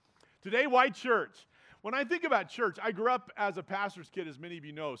Today, why church? When I think about church, I grew up as a pastor's kid, as many of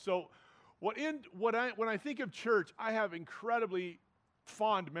you know. So when I think of church, I have incredibly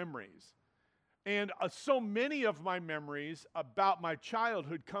fond memories. And so many of my memories about my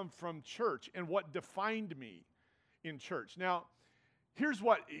childhood come from church and what defined me in church. Now, here's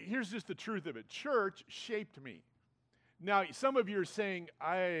just the truth of it. Church shaped me. Now, some of you are saying,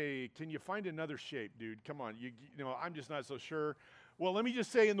 can you find another shape, dude? Come on, you know, I'm just not so sure. Well, let me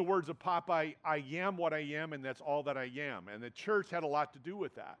just say in the words of Popeye, I am what I am, and that's all that I am. And the church had a lot to do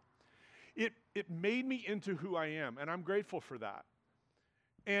with that. It made me into who I am, and I'm grateful for that.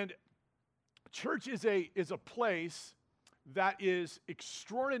 And church is a place that is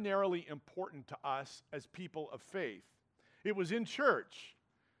extraordinarily important to us as people of faith. It was in church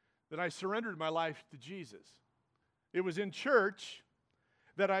that I surrendered my life to Jesus. It was in church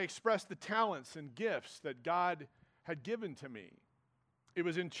that I expressed the talents and gifts that God had given to me. It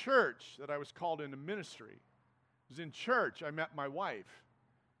was in church that I was called into ministry. It was in church I met my wife.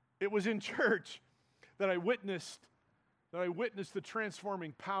 It was in church that I witnessed the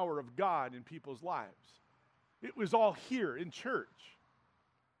transforming power of God in people's lives. It was all here in church.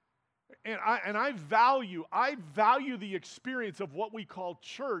 And I value the experience of what we call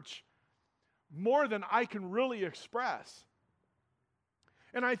church more than I can really express.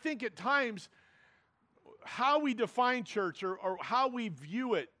 And I think at times, how we define church or how we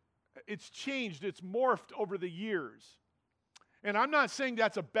view it, it's changed, it's morphed over the years. And I'm not saying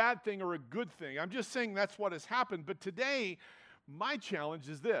that's a bad thing or a good thing. I'm just saying that's what has happened. But today, my challenge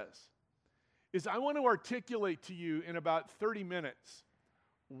is this, is I want to articulate to you in about 30 minutes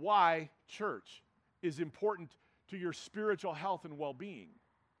why church is important to your spiritual health and well-being.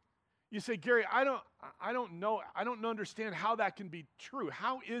 You say, Gary, I don't know, I don't understand how that can be true.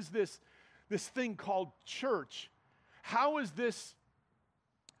 How is this thing called church? How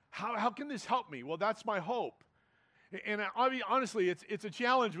can this help me? Well, that's my hope. And honestly, it's a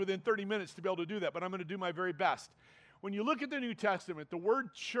challenge within 30 minutes to be able to do that, but I'm going to do my very best. When you look at the New Testament, the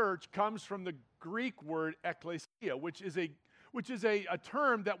word church comes from the Greek word ekklesia, which is a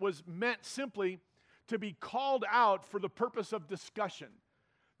term that was meant simply to be called out for the purpose of discussion.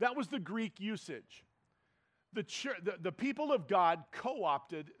 That was the Greek usage. The people of God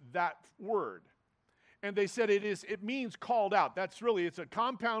co-opted that word. And they said it means called out. It's a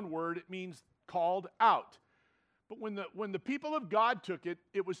compound word. It means called out. But when the people of God took it,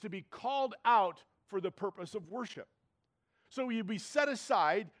 it was to be called out for the purpose of worship. So you'd be set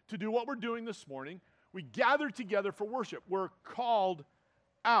aside to do what we're doing this morning. We gather together for worship. We're called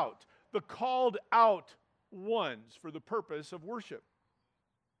out. The called out ones for the purpose of worship.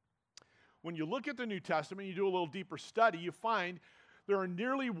 When you look at the New Testament, you do a little deeper study, you find there are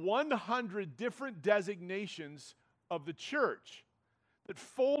nearly 100 different designations of the church that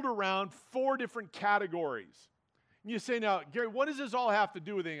fold around 4 different categories. And you say, now, Gary, what does this all have to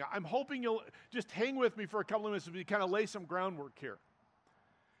do with anything? I'm hoping you'll just hang with me for a couple of minutes as we kind of lay some groundwork here.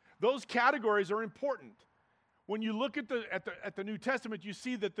 Those categories are important. When you look at the New Testament, you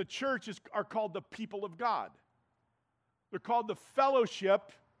see that the churches are called the people of God. They're called the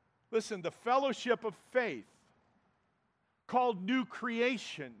fellowship. Listen, the fellowship of faith, called new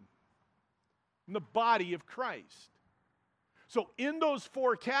creation in the body of Christ. So in those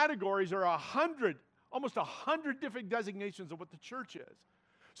 4 categories are almost 100 different designations of what the church is.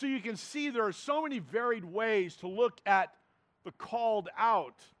 So you can see there are so many varied ways to look at the called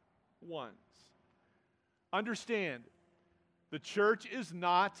out ones. Understand, the church is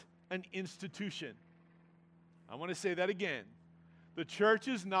not an institution. I want to say that again. The church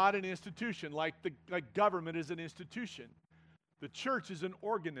is not an institution like government is an institution. The church is an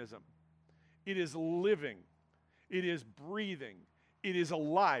organism. It is living. It is breathing. It is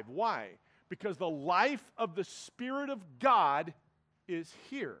alive. Why? Because the life of the Spirit of God is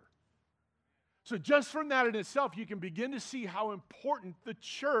here. So just from that in itself, you can begin to see how important the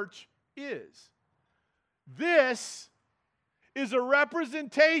church is. This is a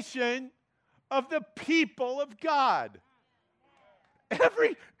representation of the people of God.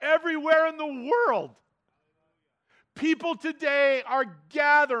 Everywhere in the world, people today are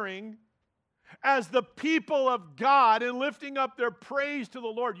gathering as the people of God and lifting up their praise to the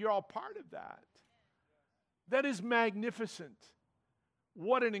Lord. You're all part of that. That is magnificent.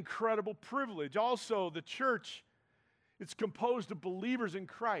 What an incredible privilege. Also, the church, it's composed of believers in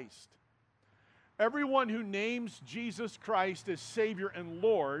Christ. Everyone who names Jesus Christ as Savior and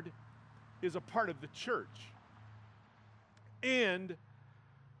Lord is a part of the church. And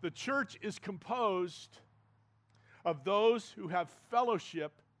the church is composed of those who have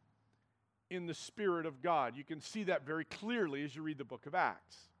fellowship in the Spirit of God. You can see that very clearly as you read the book of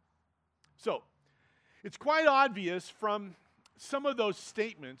Acts. So, it's quite obvious from some of those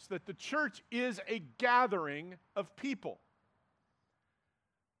statements that the church is a gathering of people.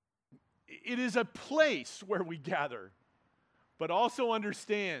 It is a place where we gather, but also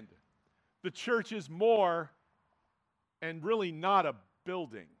understand the church is more and really not a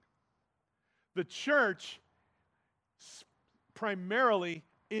building. The church primarily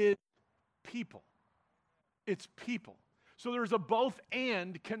is people. It's people. So there's a both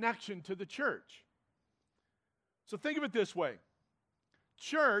and connection to the church. So think of it this way.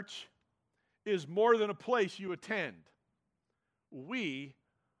 Church is more than a place you attend. We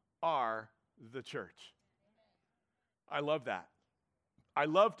are the church. I love that. I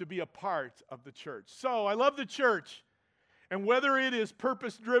love to be a part of the church. So I love the church. And whether it is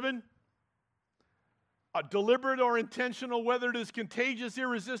purpose-driven, deliberate or intentional, whether it is contagious,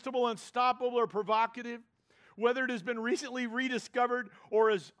 irresistible, unstoppable, or provocative, whether it has been recently rediscovered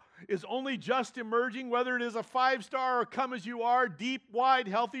or is only just emerging, whether it is a 5-star or come as you are, deep, wide,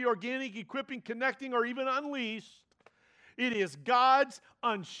 healthy, organic, equipping, connecting, or even unleashed, it is God's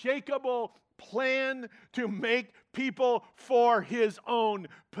unshakable plan to make people for His own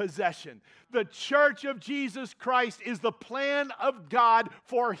possession. The church of Jesus Christ is the plan of God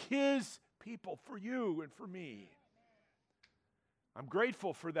for His people, for you and for me. I'm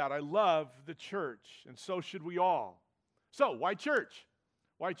grateful for that. I love the church, and so should we all. So, why church?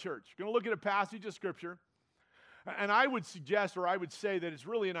 Why church? We're going to look at a passage of Scripture, and I would suggest, or I would say that it's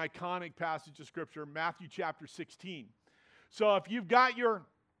really an iconic passage of Scripture, Matthew chapter 16. So if you're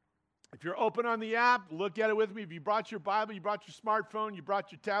open on the app, look at it with me. If you brought your Bible, you brought your smartphone, you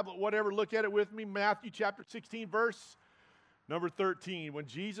brought your tablet, whatever, look at it with me. Matthew chapter 16, verse number 13. When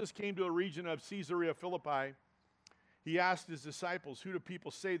Jesus came to the region of Caesarea Philippi, He asked His disciples, "Who do people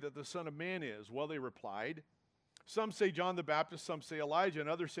say that the Son of Man is?" Well, they replied, "Some say John the Baptist, some say Elijah, and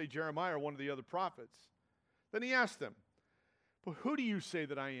others say Jeremiah or one of the other prophets." Then He asked them, "But who do you say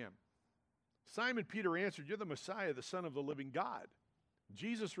that I am?" Simon Peter answered, "You're the Messiah, the Son of the living God."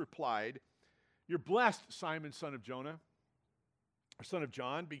 Jesus replied, "You're blessed, Simon, son of Jonah, or son of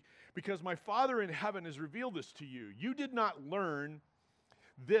John, because my Father in heaven has revealed this to you. You did not learn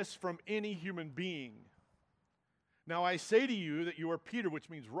this from any human being. Now I say to you that you are Peter, which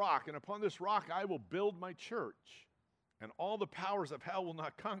means rock, and upon this rock I will build my church, and all the powers of hell will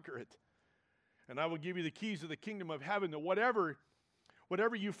not conquer it. And I will give you the keys of the kingdom of heaven, that whatever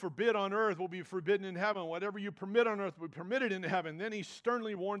you forbid on earth will be forbidden in heaven. Whatever you permit on earth will be permitted in heaven." Then He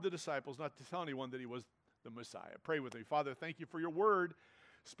sternly warned the disciples not to tell anyone that He was the Messiah. Pray with me. Father, thank You for Your word.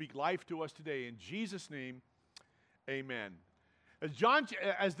 Speak life to us today. In Jesus' name, amen.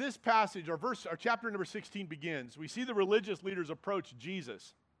 As this passage, our chapter number 16 begins, we see the religious leaders approach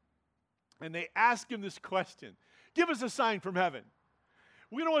Jesus, and they ask Him this question: "Give us a sign from heaven."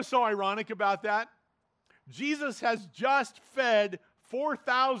 You know what's so ironic about that? Jesus has just fed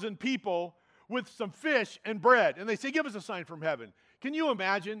 4,000 people with some fish and bread. And they say, "Give us a sign from heaven." Can you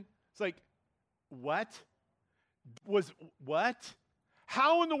imagine? It's like, what? What?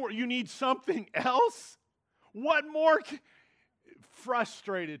 How in the world? You need something else? What more?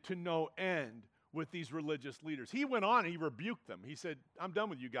 Frustrated to no end with these religious leaders. He went on and He rebuked them. He said, "I'm done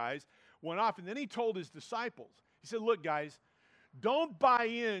with you guys." Went off, and then He told His disciples, He said, "Look, guys, don't buy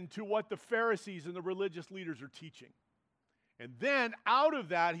into what the Pharisees and the religious leaders are teaching." And then out of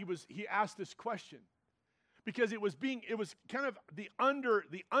that, he asked this question, because it was kind of the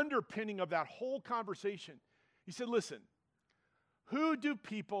underpinning of that whole conversation. He said, "Listen, who do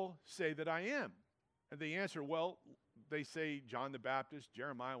people say that I am?" And they answer, "Well, they say John the Baptist,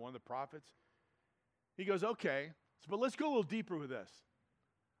 Jeremiah, one of the prophets." He goes, "Okay, but let's go a little deeper with this.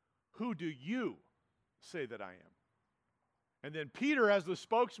 Who do you say that I am?" And then Peter, as the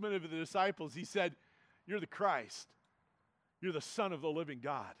spokesman of the disciples, he said, "You're the Christ. You're the Son of the living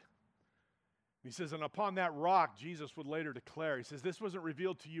God." He says, and upon that rock, Jesus would later declare, He says, "This wasn't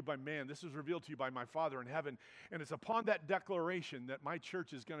revealed to you by man. This was revealed to you by my Father in heaven. And it's upon that declaration that my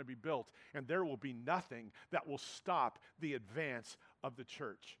church is going to be built, and there will be nothing that will stop the advance of the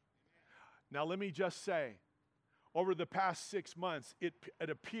church." Now, let me just say, over the past 6 months, it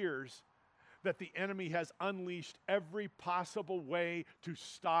appears that the enemy has unleashed every possible way to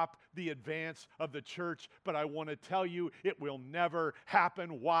stop the advance of the church. But I want to tell you, it will never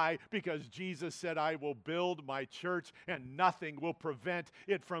happen. Why? Because Jesus said, "I will build my church, and nothing will prevent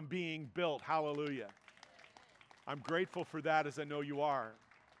it from being built." Hallelujah. I'm grateful for that, as I know you are.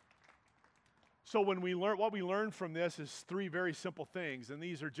 So what we learn from this is 3 very simple things, and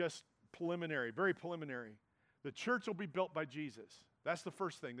these are just preliminary, very preliminary. The church will be built by Jesus. That's the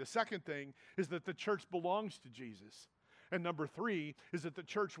first thing. The second thing is that the church belongs to Jesus. And number 3 is that the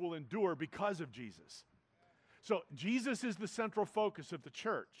church will endure because of Jesus. So Jesus is the central focus of the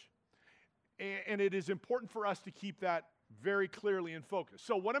church. And it is important for us to keep that very clearly in focus.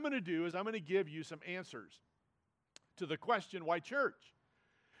 So what I'm going to do is I'm going to give you some answers to the question, why church?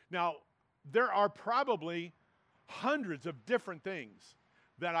 Now, there are probably hundreds of different things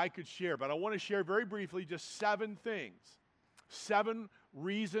that I could share, but I want to share very briefly just 7 things. 7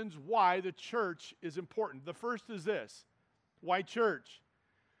 reasons why the church is important. The first is this. Why church?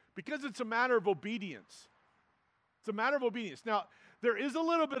 Because it's a matter of obedience. It's a matter of obedience. Now, there is a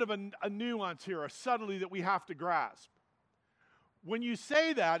little bit of a nuance here, a subtlety that we have to grasp. When you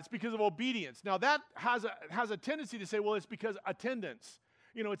say that, it's because of obedience. Now, that has a tendency to say, well, it's because attendance.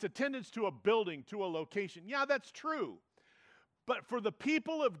 You know, it's attendance to a building, to a location. Yeah, that's true. But for the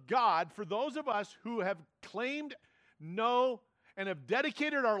people of God, for those of us who have claimed, know, and have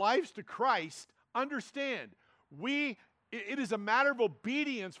dedicated our lives to Christ, understand, it is a matter of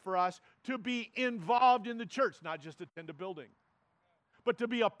obedience for us to be involved in the church, not just attend a building, but to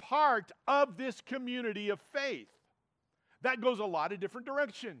be a part of this community of faith. That goes a lot of different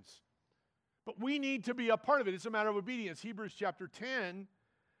directions. But we need to be a part of it. It's a matter of obedience. Hebrews chapter 10,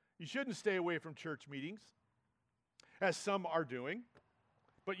 you shouldn't stay away from church meetings, as some are doing,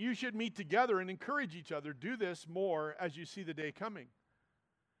 but you should meet together and encourage each other. Do this more as you see the day coming.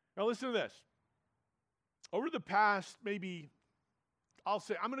 Now listen to this. Over the past, maybe, I'm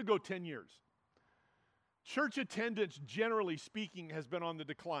going to go 10 years. Church attendance, generally speaking, has been on the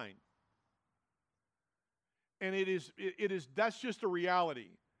decline. And that's just a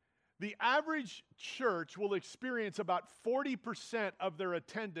reality. The average church will experience about 40% of their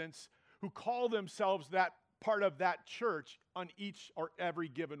attendance who call themselves that part of that church on each or every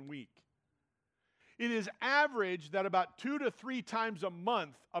given week. It is average that about 2 to 3 times a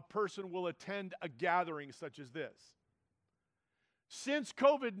month a person will attend a gathering such as this. Since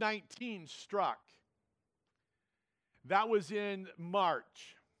COVID-19 struck, that was in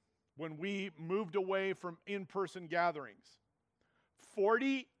March, when we moved away from in-person gatherings,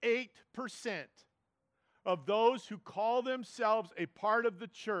 48% of those who call themselves a part of the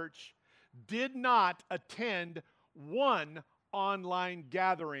church did not attend one online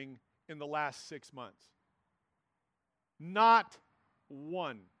gathering in the last 6 months. Not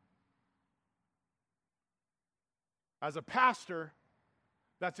one. As a pastor,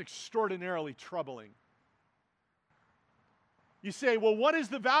 that's extraordinarily troubling. You say, well, what is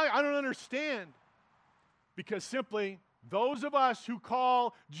the value? I don't understand. Because simply, those of us who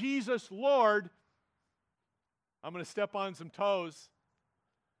call Jesus Lord, I'm going to step on some toes.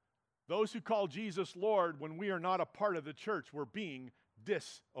 Those who call Jesus Lord, when we are not a part of the church, we're being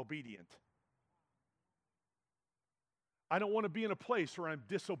disobedient. I don't want to be in a place where I'm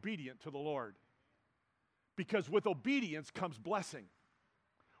disobedient to the Lord. Because with obedience comes blessing.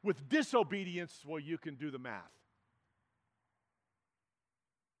 With disobedience, well, you can do the math.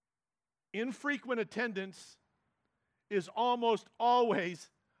 Infrequent attendance is almost always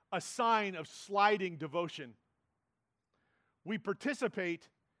a sign of sliding devotion. We participate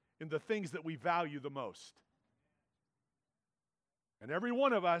in the things that we value the most. And every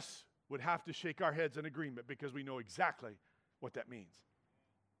one of us would have to shake our heads in agreement because we know exactly what that means.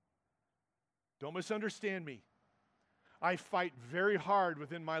 Don't misunderstand me. I fight very hard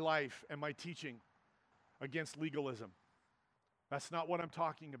within my life and my teaching against legalism. That's not what I'm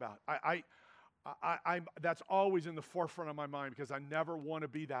talking about. That's always in the forefront of my mind because I never want to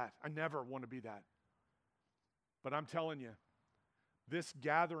be that. I never want to be that. But I'm telling you, this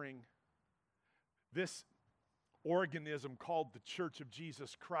gathering, this organism called the Church of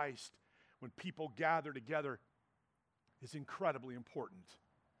Jesus Christ, when people gather together, is incredibly important.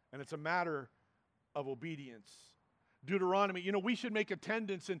 And it's a matter of obedience. Deuteronomy, we should make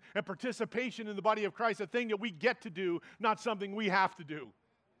attendance and participation in the body of Christ a thing that we get to do, not something we have to do.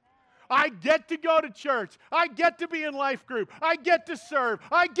 I get to go to church. I get to be in life group. I get to serve.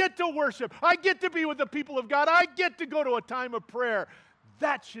 I get to worship. I get to be with the people of God. I get to go to a time of prayer.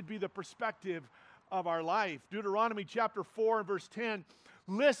 That should be the perspective of our life. Deuteronomy chapter 4 and verse 10.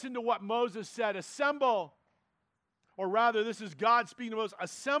 Listen to what Moses said. Assemble, or rather, this is God speaking to Moses.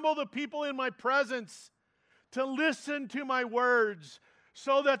 Assemble the people in my presence to listen to my words,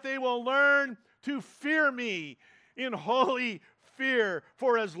 so that they will learn to fear me in holy fear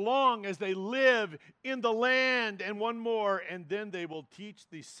for as long as they live in the land. And one more, and then they will teach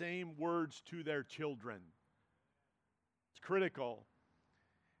the same words to their children. It's critical.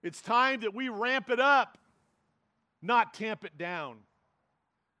 It's time that we ramp it up, not tamp it down.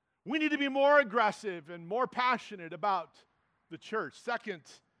 We need to be more aggressive and more passionate about the church. Second,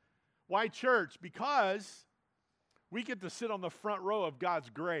 why church? Because We get to sit on the front row of God's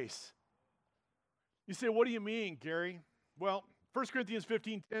grace. You say, what do you mean, Gary? Well, 1 Corinthians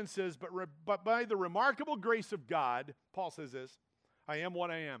 15:10 says, but by the remarkable grace of God, Paul says this, I am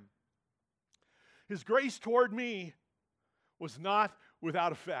what I am. His grace toward me was not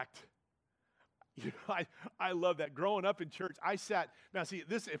without effect. You know, I love that. Growing up in church, I sat, now see,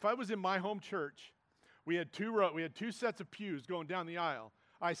 this, if I was in my home church, we had two sets of pews going down the aisle.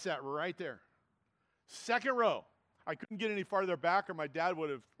 I sat right there. Second row. I couldn't get any farther back or my dad would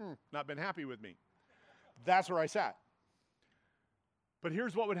have not been happy with me. That's where I sat. But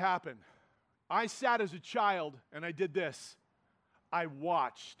here's what would happen. I sat as a child and I did this. I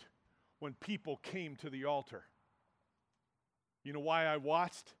watched when people came to the altar. You know why I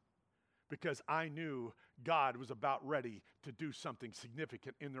watched? Because I knew God was about ready to do something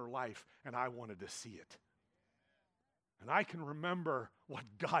significant in their life, and I wanted to see it. And I can remember what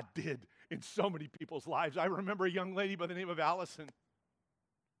God did in so many people's lives. I remember a young lady by the name of Allison.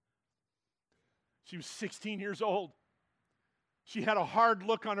 She was 16 years old. She had a hard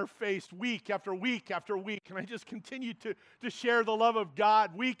look on her face week after week after week, and I just continued to share the love of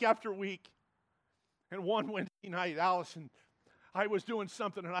God week after week. And one Wednesday night, Allison, I was doing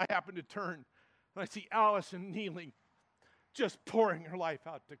something, and I happened to turn, and I see Allison kneeling, just pouring her life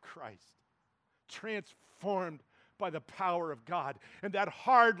out to Christ, transformed by the power of God. And that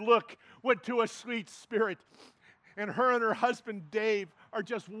hard look went to a sweet spirit. And her husband, Dave, are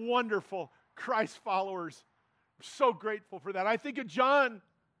just wonderful Christ followers. I'm so grateful for that. I think of John.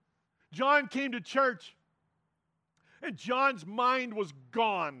 John came to church, and John's mind was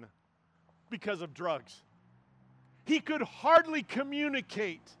gone because of drugs. He could hardly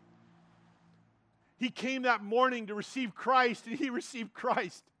communicate. He came that morning to receive Christ, and he received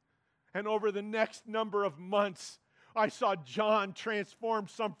Christ. And over the next number of months, I saw John transform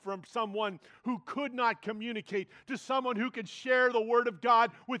from someone who could not communicate to someone who could share the Word of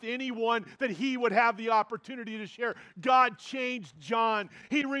God with anyone that he would have the opportunity to share. God changed John.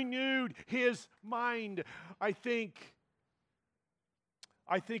 He renewed his mind. I think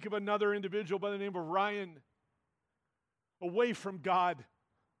of another individual by the name of Ryan, away from God,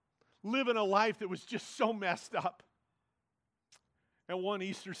 living a life that was just so messed up. And one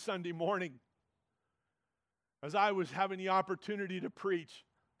Easter Sunday morning, as I was having the opportunity to preach,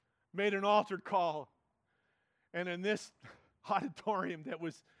 made an altar call. And in this auditorium that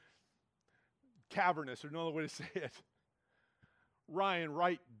was cavernous, or no other way to say it, Ryan,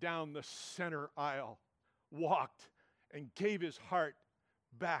 right down the center aisle, walked and gave his heart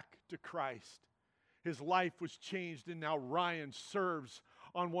back to Christ. His life was changed, and now Ryan serves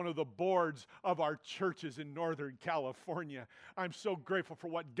on one of the boards of our churches in Northern California. I'm so grateful for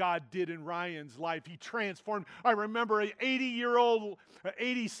what God did in Ryan's life. He transformed. I remember an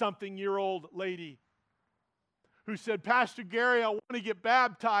 80-something year old lady who said, Pastor Gary, I want to get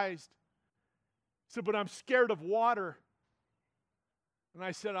baptized. I said, but I'm scared of water. And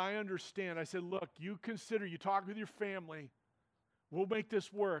I said, I understand. I said, look, you talk with your family. We'll make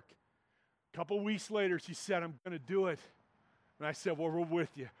this work. A couple weeks later, she said, I'm going to do it. And I said, well, we're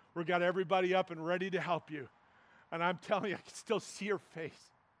with you. We've got everybody up and ready to help you. And I'm telling you, I can still see her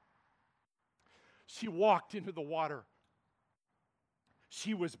face. She walked into the water.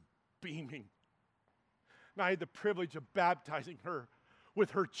 She was beaming. And I had the privilege of baptizing her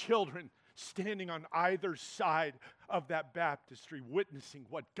with her children standing on either side of that baptistry, witnessing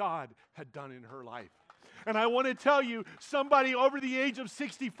what God had done in her life. And I want to tell you, somebody over the age of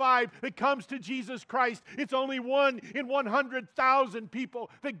 65 that comes to Jesus Christ, it's only 1 in 100,000 people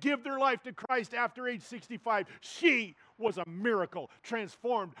that give their life to Christ after age 65. She was a miracle,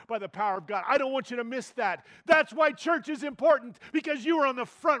 transformed by the power of God. I don't want you to miss that. That's why church is important, because you are on the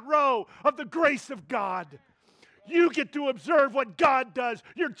front row of the grace of God. You get to observe what God does.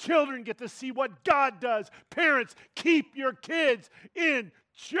 Your children get to see what God does. Parents, keep your kids in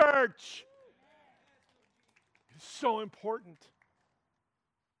church. So important.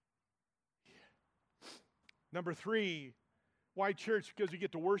 Number 3, why church? Because we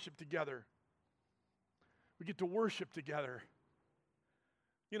get to worship together. We get to worship together.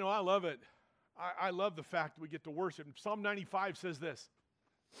 You know, I love it. I love the fact that we get to worship. Psalm 95 says this: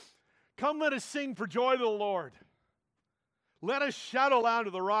 come, let us sing for joy to the Lord. Let us shout aloud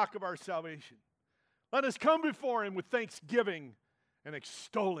to the rock of our salvation. Let us come before him with thanksgiving and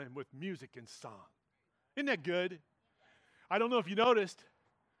extol him with music and song. Isn't that good? I don't know if you noticed,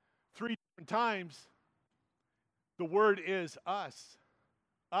 3 different times, the word is us.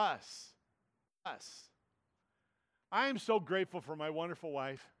 Us. Us. I am so grateful for my wonderful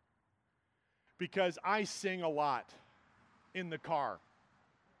wife because I sing a lot in the car.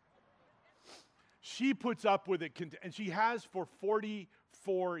 She puts up with it, and she has for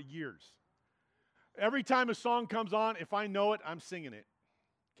 44 years. Every time a song comes on, if I know it, I'm singing it,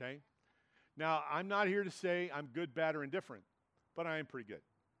 okay? Now, I'm not here to say I'm good, bad, or indifferent, but I am pretty good.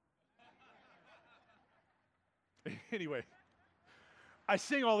 Anyway, I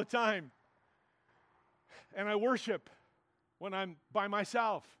sing all the time, and I worship when I'm by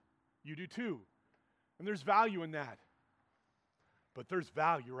myself. You do too. And there's value in that. But there's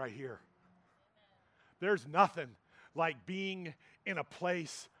value right here. There's nothing like being in a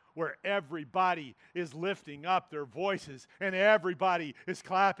place where everybody is lifting up their voices and everybody is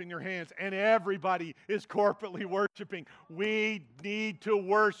clapping their hands and everybody is corporately worshiping. We need to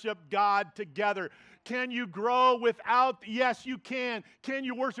worship God together. Can you grow without? Yes, you can. Can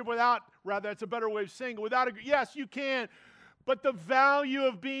you worship without? Rather, that's a better way of saying it. Without a, yes, you can. But the value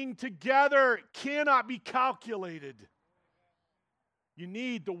of being together cannot be calculated. You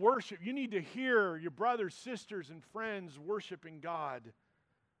need the worship. You need to hear your brothers, sisters, and friends worshiping God.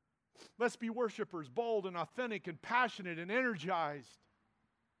 Let's be worshipers, bold and authentic and passionate and energized,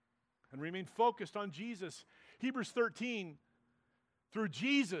 and remain focused on Jesus. Hebrews 13, through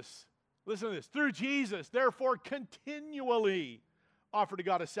Jesus, listen to this, through Jesus, therefore continually offer to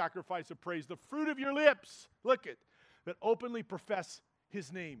God a sacrifice of praise, the fruit of your lips, look it, that openly profess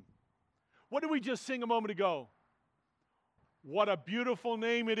His name. What did we just sing a moment ago? What a beautiful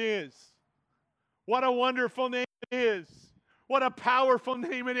name it is. What a wonderful name it is. What a powerful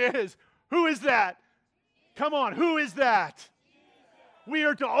name it is. Who is that? Come on, who is that? We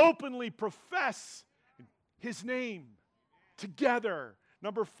are to openly profess His name together.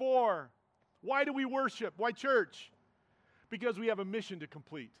 Number 4, why do we worship? Why church? Because we have a mission to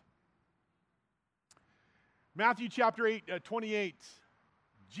complete. Matthew chapter 8, 28.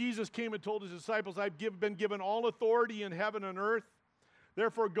 Jesus came and told His disciples, I've been given all authority in heaven and earth.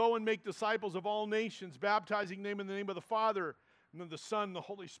 Therefore, go and make disciples of all nations, baptizing them in the name of the Father, and of the Son, and the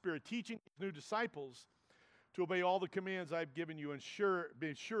Holy Spirit, teaching new disciples to obey all the commands I've given you, and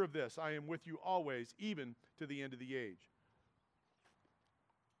be sure of this, I am with you always, even to the end of the age.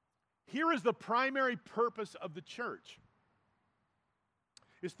 Here is the primary purpose of the church.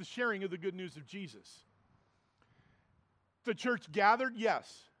 It's the sharing of the good news of Jesus. The church gathered,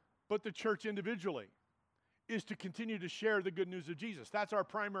 yes, but the church individually is to continue to share the good news of Jesus. That's our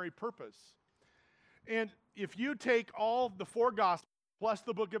primary purpose. And if you take all the 4 Gospels plus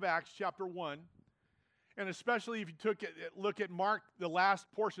the book of Acts chapter 1, and especially if you look at Mark, the last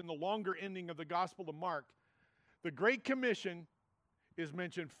portion, the longer ending of the Gospel of Mark, the Great Commission is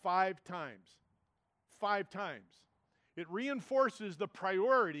mentioned 5 times. 5 times. It reinforces the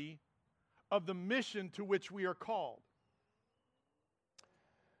priority of the mission to which we are called.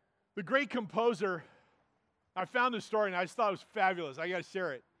 The great composer, I found this story and I just thought it was fabulous. I got to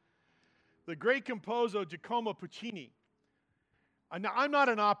share it. The great composer Giacomo Puccini. Now, I'm not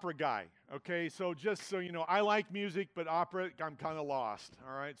an opera guy, okay? So just so you know, I like music, but opera, I'm kind of lost,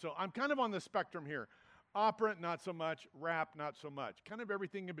 all right? So I'm kind of on the spectrum here. Opera, not so much. Rap, not so much. Kind of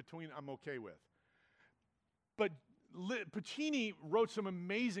everything in between, I'm okay with. But Puccini wrote some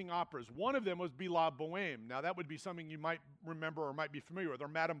amazing operas. One of them was Be La Boheme. Now, that would be something you might remember or might be familiar with, or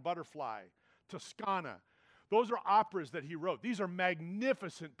Madame Butterfly, Toscana. Those are operas that he wrote. These are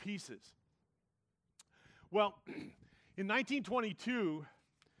magnificent pieces. Well, in 1922,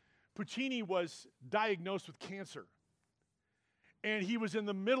 Puccini was diagnosed with cancer. And he was in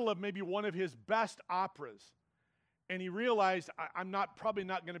the middle of maybe one of his best operas. And he realized, I'm probably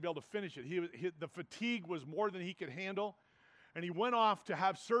not going to be able to finish it. The fatigue was more than he could handle. And he went off to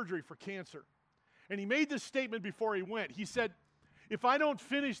have surgery for cancer. And he made this statement before he went. He said, if I don't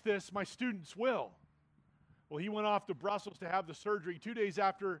finish this, my students will. Well, he went off to Brussels to have the surgery. 2 days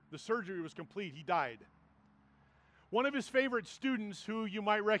after the surgery was complete, he died. One of his favorite students, who you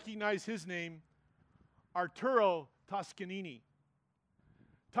might recognize his name, Arturo Toscanini.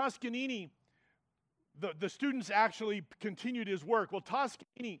 Toscanini, the students actually continued his work. Well,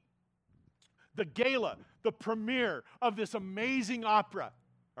 Toscanini, the gala, the premiere of this amazing opera,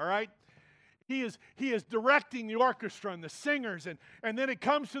 all right? He is directing the orchestra and the singers, and then it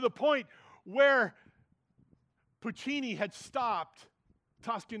comes to the point where Puccini had stopped.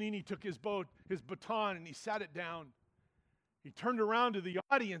 Toscanini took his baton, and he sat it down. He turned around to the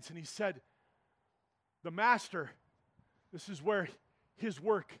audience and he said, the master, this is where his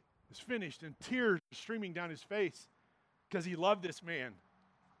work is finished, and tears streaming down his face because he loved this man.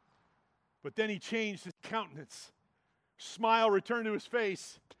 But then he changed his countenance. Smile returned to his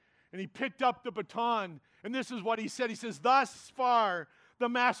face, and he picked up the baton, and this is what he said. He says, thus far the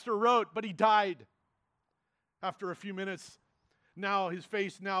master wrote, but he died. After a few minutes, Now his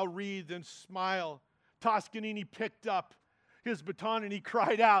face now wreathed in smile. Toscanini picked up his baton and he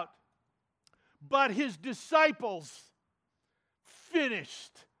cried out, but his disciples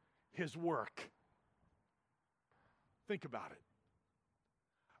finished his work. Think about it.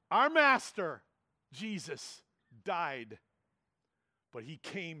 Our master, Jesus, died, but he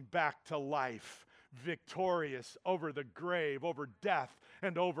came back to life, victorious over the grave, over death,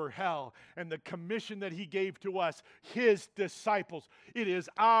 and over hell. And the commission that he gave to us, his disciples, it is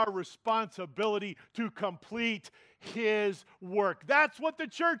our responsibility to complete his work. That's what the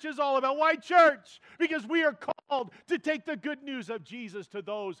church is all about. Why church? Because we are called to take the good news of Jesus to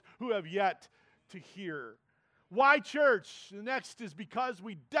those who have yet to hear. Why church? The next is because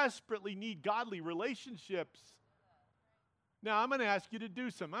we desperately need godly relationships. Now, I'm going to ask you to do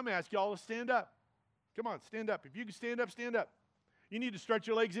something. I'm going to ask you all to stand up. Come on, stand up. If you can stand up, stand up. You need to stretch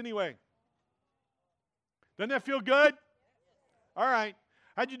your legs anyway. Doesn't that feel good? All right.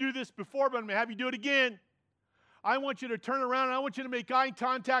 How'd you do this before, but I'm going to have you do it again. I want you to turn around and I want you to make eye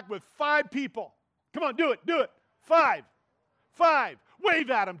contact with 5 people. Come on, do it, do it. 5. 5. Wave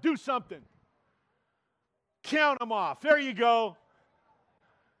at them. Do something. Count them off. There you go.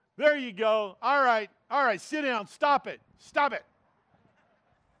 There you go. All right. All right. Sit down. Stop it. Stop it.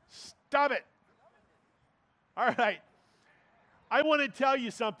 Stop it. All right. I want to tell you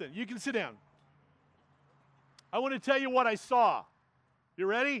something. You can sit down. I want to tell you what I saw. You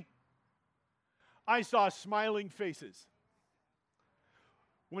ready? I saw smiling faces.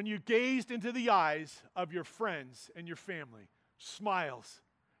 When you gazed into the eyes of your friends and your family, smiles.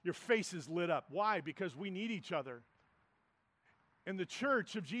 Your faces lit up. Why? Because we need each other. And the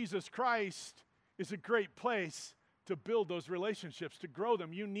church of Jesus Christ is a great place to build those relationships, to grow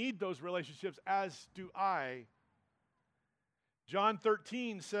them. You need those relationships, as do I. John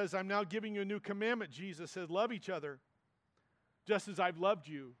 13 says, I'm now giving you a new commandment. Jesus says, love each other just as I've loved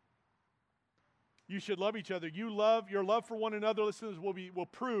you. You should love each other. Your love for one another, listeners, will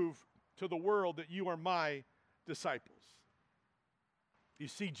prove to the world that you are my disciples. You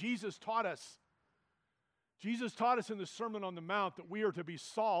see, Jesus taught us in the Sermon on the Mount that we are to be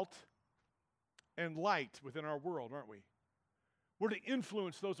salt and light within our world, aren't we? We're to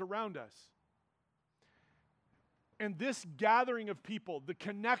influence those around us. And this gathering of people, the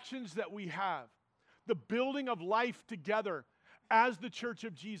connections that we have, the building of life together as the church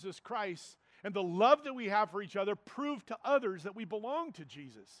of Jesus Christ, and the love that we have for each other prove to others that we belong to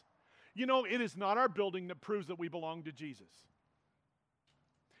Jesus. You know, it is not our building that proves that we belong to Jesus.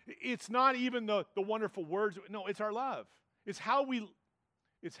 It's not even the wonderful words. No, it's our love. It's how we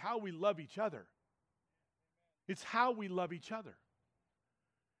love each other. It's how we love each other.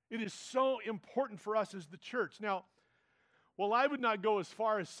 It is so important for us as the church. Now, well, I would not go as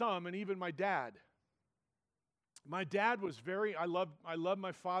far as some, and even my dad. My dad was I love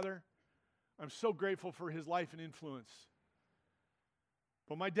my father. I'm so grateful for his life and influence.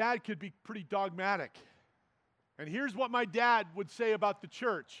 But my dad could be pretty dogmatic. And here's what my dad would say about the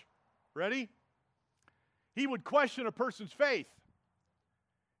church. Ready? He would question a person's faith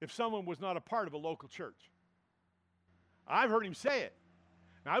if someone was not a part of a local church. I've heard him say it.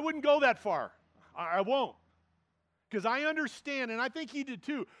 Now, I wouldn't go that far. I won't. Because I understand, and I think he did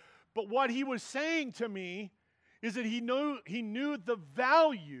too. But what he was saying to me is that he knew the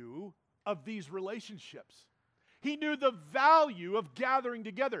value of these relationships. He knew the value of gathering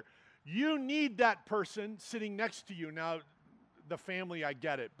together. You need that person sitting next to you. Now, the family, I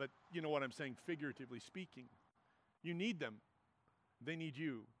get it, but you know what I'm saying, figuratively speaking. You need them. They need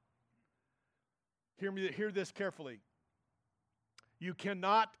you. Hear this carefully. You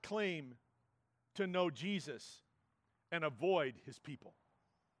cannot claim to know Jesus and avoid his people.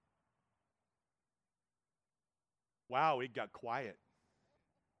 Wow, it got quiet.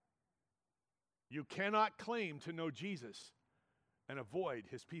 You cannot claim to know Jesus and avoid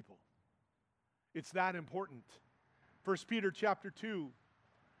his people. It's that important. 1 Peter chapter 2,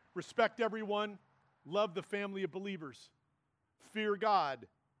 respect everyone, love the family of believers, fear God,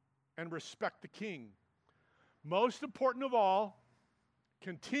 and respect the king. Most important of all,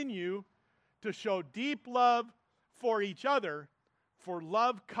 continue to show deep love for each other, for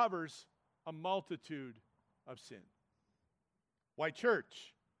love covers a multitude of sin. Why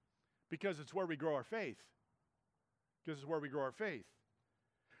church? Because it's where we grow our faith. Because it's where we grow our faith.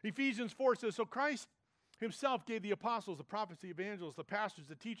 Ephesians 4 says, so Christ himself gave the apostles, the prophets, the evangelists, the pastors,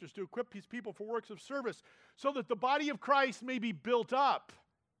 the teachers to equip his people for works of service so that the body of Christ may be built up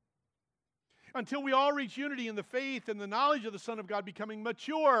until we all reach unity in the faith and the knowledge of the Son of God, becoming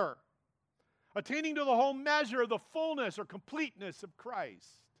mature, attaining to the whole measure of the fullness or completeness of Christ.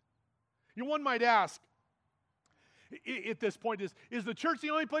 One might ask, at this point. Is the church the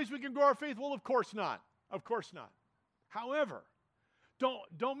only place we can grow our faith? Well, of course not. Of course not. However,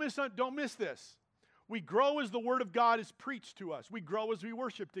 don't miss this. We grow as the Word of God is preached to us. We grow as we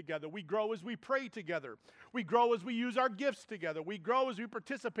worship together. We grow as we pray together. We grow as we use our gifts together. We grow as we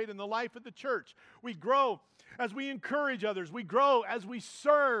participate in the life of the church. We grow as we encourage others. We grow as we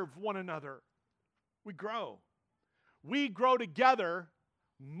serve one another. We grow. We grow together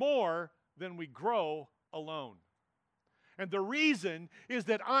more than we grow alone. And the reason is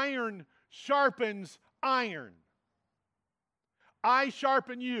that iron sharpens iron. I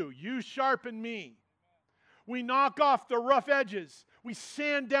sharpen you. You sharpen me. We knock off the rough edges. We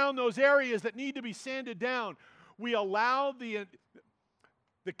sand down those areas that need to be sanded down. We allow the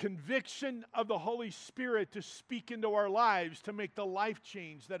conviction of the Holy Spirit to speak into our lives to make the life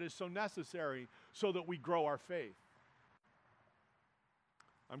change that is so necessary so that we grow our faith.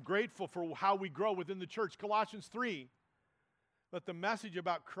 I'm grateful for how we grow within the church. Colossians 3, let the message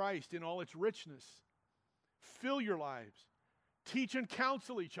about Christ in all its richness fill your lives. Teach and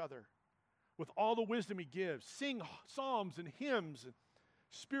counsel each other with all the wisdom He gives. Sing psalms and hymns and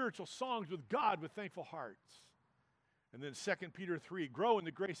spiritual songs with God with thankful hearts. And then 2 Peter 3, grow in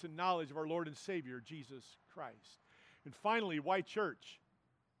the grace and knowledge of our Lord and Savior, Jesus Christ. And finally, why church?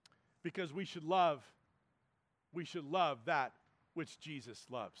 Because we should love that which Jesus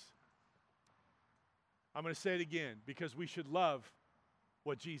loves. I'm going to say it again, because we should love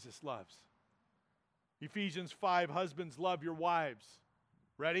what Jesus loves. Ephesians 5, husbands, love your wives.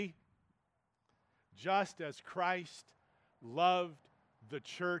 Ready? Just as Christ loved the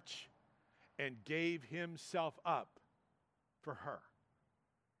church and gave Himself up for her.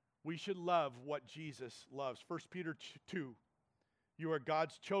 We should love what Jesus loves. 1 Peter 2, you are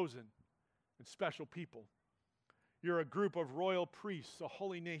God's chosen and special people. You're a group of royal priests, a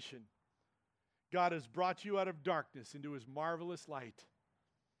holy nation. God has brought you out of darkness into His marvelous light.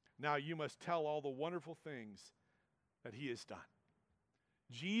 Now you must tell all the wonderful things that He has done.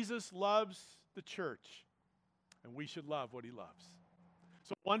 Jesus loves the church, and we should love what He loves.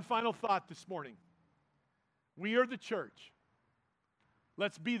 So one final thought this morning. We are the church.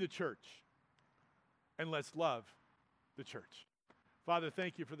 Let's be the church, and let's love the church. Father,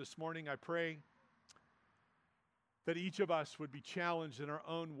 thank You for this morning. I pray that each of us would be challenged in our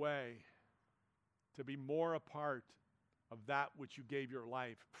own way to be more a part of that which You gave Your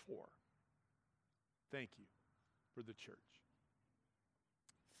life for. Thank You for the church.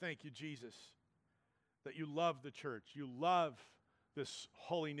 Thank You, Jesus, that You love the church. You love this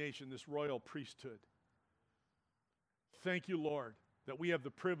holy nation, this royal priesthood. Thank You, Lord, that we have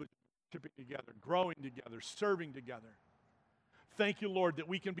the privilege of worshiping together, growing together, serving together. Thank You, Lord, that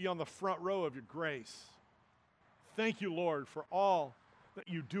we can be on the front row of Your grace. Thank You, Lord, for all that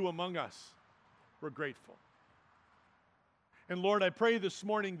You do among us. We're grateful. And Lord, I pray this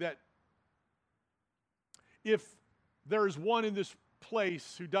morning that if there is one in this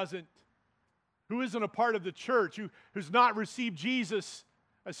place who isn't a part of the church, who's not received Jesus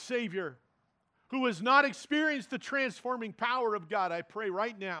as Savior, who has not experienced the transforming power of God, I pray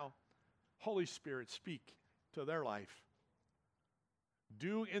right now, Holy Spirit, speak to their life.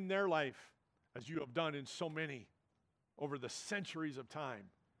 Do in their life as You have done in so many over the centuries of time,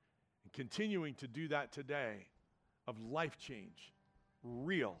 and continuing to do that today, of life change,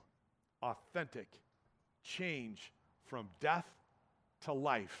 real, authentic change from death to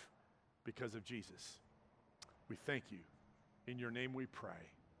life because of Jesus. We thank You. In Your name we pray.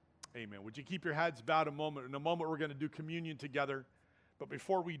 Amen. Would you keep your heads bowed a moment? In a moment we're going to do communion together. But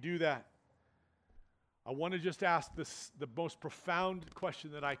before we do that, I want to just ask the most profound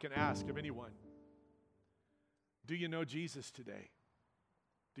question that I can ask of anyone. Do you know Jesus today?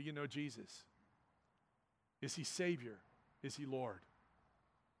 Do you know Jesus? Is He Savior? Is He Lord?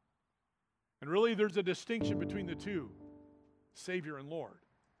 And really there's a distinction between the two, Savior and Lord.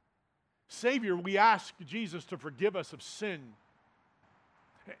 Savior, we ask Jesus to forgive us of sin.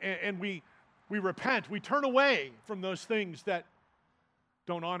 And we repent. We turn away from those things that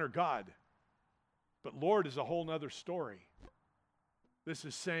don't honor God. But Lord is a whole nother story. This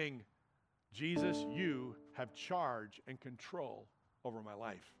is saying, Jesus, You have charge and control over my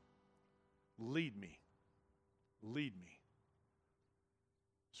life. Lead me. Lead me.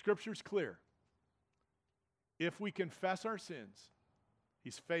 Scripture's clear. If we confess our sins,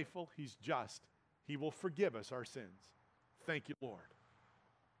 He's faithful, He's just. He will forgive us our sins. Thank You, Lord.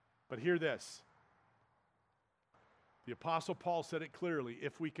 But hear this. The Apostle Paul said it clearly.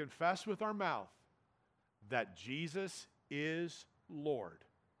 If we confess with our mouth that Jesus is Lord,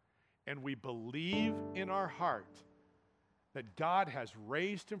 and we believe in our heart that God has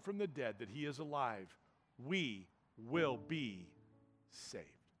raised Him from the dead, that He is alive, we will be saved.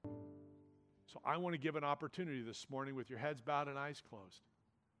 So I want to give an opportunity this morning with your heads bowed and eyes closed.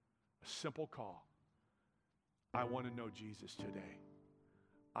 A simple call. I want to know Jesus today.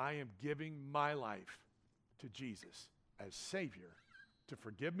 I am giving my life to Jesus as Savior to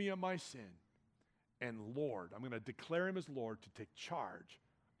forgive me of my sin. And Lord, I'm going to declare him as Lord to take charge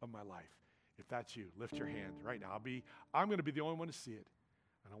of my life. If that's you, lift your hand right now. I'm going to be the only one to see it.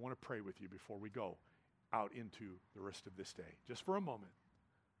 And I want to pray with you before we go out into the rest of this day. Just for a moment.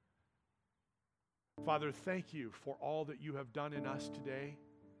 Father, thank you for all that you have done in us today.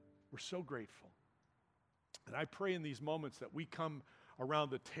 We're so grateful. And I pray in these moments that we come around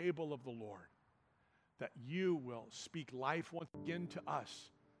the table of the Lord, that you will speak life once again to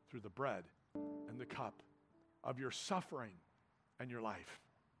us through the bread and the cup of your suffering and your life.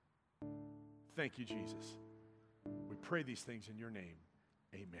 Thank you, Jesus. We pray these things in your name.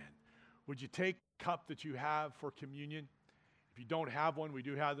 Amen. Would you take the cup that you have for communion? If you don't have one, we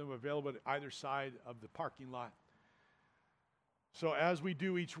do have them available at either side of the parking lot. So as we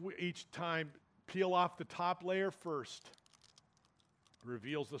do each time, peel off the top layer first. It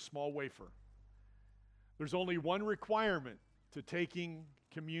reveals the small wafer. There's only one requirement to taking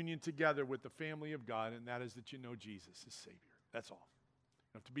communion together with the family of God, and that is that you know Jesus is Savior. That's all.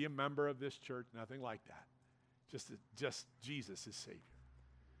 You don't have to be a member of this church, nothing like that. Just Jesus is Savior.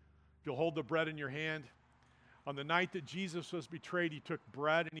 If you'll hold the bread in your hand. On the night that Jesus was betrayed, he took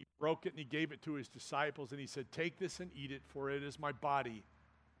bread and he broke it and he gave it to his disciples and he said, "Take this and eat it, for it is my body,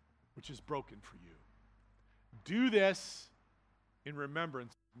 which is broken for you. Do this in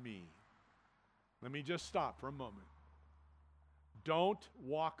remembrance of me." Let me just stop for a moment. Don't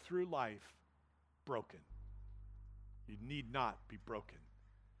walk through life broken. You need not be broken.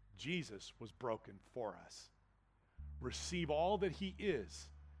 Jesus was broken for us. Receive all that he is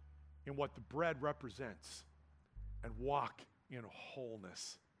in what the bread represents and walk in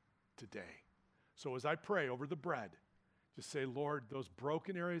wholeness today. So as I pray over the bread, just say, "Lord, those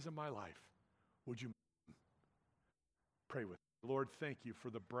broken areas of my life, would you pray with me?" Lord, thank you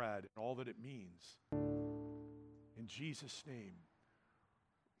for the bread and all that it means. In Jesus' name.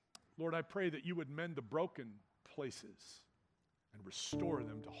 Lord, I pray that you would mend the broken places and restore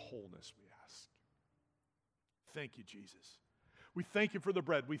them to wholeness, we ask. Thank you, Jesus. We thank you for the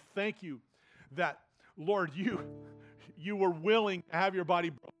bread. We thank you that, Lord, you were willing to have your body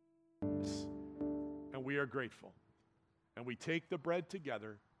broken. And we are grateful. And we take the bread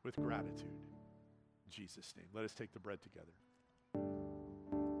together with gratitude. In Jesus' name. Let us take the bread together.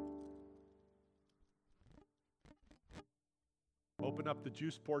 Open up the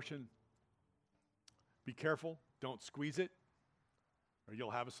juice portion. Be careful. Don't squeeze it, or you'll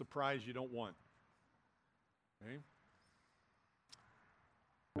have a surprise you don't want. Okay?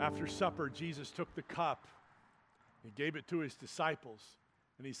 After supper, Jesus took the cup. He gave it to his disciples.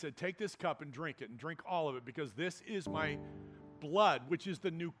 And he said, "Take this cup and drink it, and drink all of it, because this is my blood, which is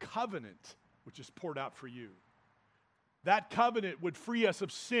the new covenant, which is poured out for you." That covenant would free us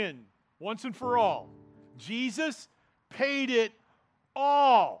of sin once and for all. Jesus paid it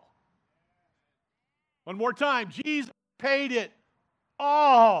all. One more time. Jesus paid it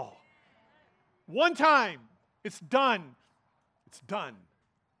all. One time. It's done. It's done.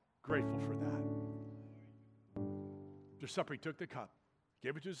 Grateful for that. After supper, he took the cup,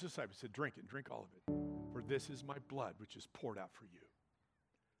 gave it to his disciples, said, "Drink it, drink all of it. For this is my blood, which is poured out for you."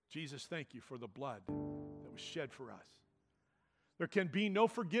 Jesus, thank you for the blood that was shed for us. There can be no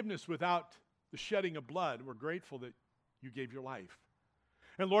forgiveness without the shedding of blood. We're grateful that you gave your life.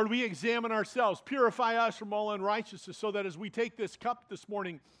 And Lord, we examine ourselves, purify us from all unrighteousness, so that as we take this cup this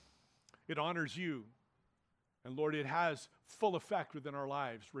morning, it honors you. And Lord, it has full effect within our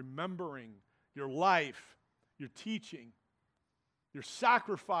lives, remembering your life, your teaching, your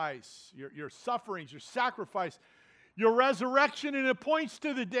sacrifice, your sufferings, your sacrifice, your resurrection, and it points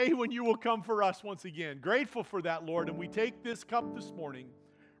to the day when you will come for us once again. Grateful for that, Lord, and we take this cup this morning,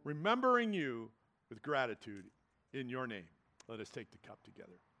 remembering you with gratitude in your name. Let us take the cup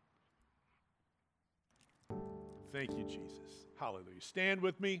together. Thank you, Jesus. Hallelujah. Stand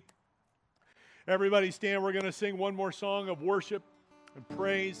with me. Everybody stand. We're going to sing one more song of worship and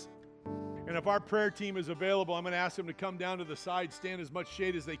praise. And if our prayer team is available, I'm going to ask them to come down to the side, stand as much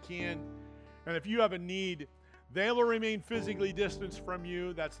shade as they can. And if you have a need, they will remain physically distanced from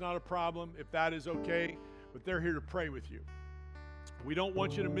you. That's not a problem, if that is okay. But they're here to pray with you. We don't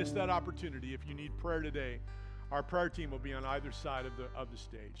want you to miss that opportunity. If you need prayer today, our prayer team will be on either side of the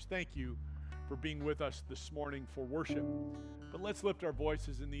stage. Thank you for being with us this morning for worship. But let's lift our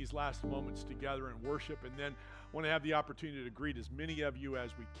voices in these last moments together and worship. And then I want to have the opportunity to greet as many of you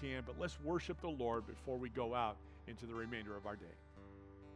as we can. But let's worship the Lord before we go out into the remainder of our day.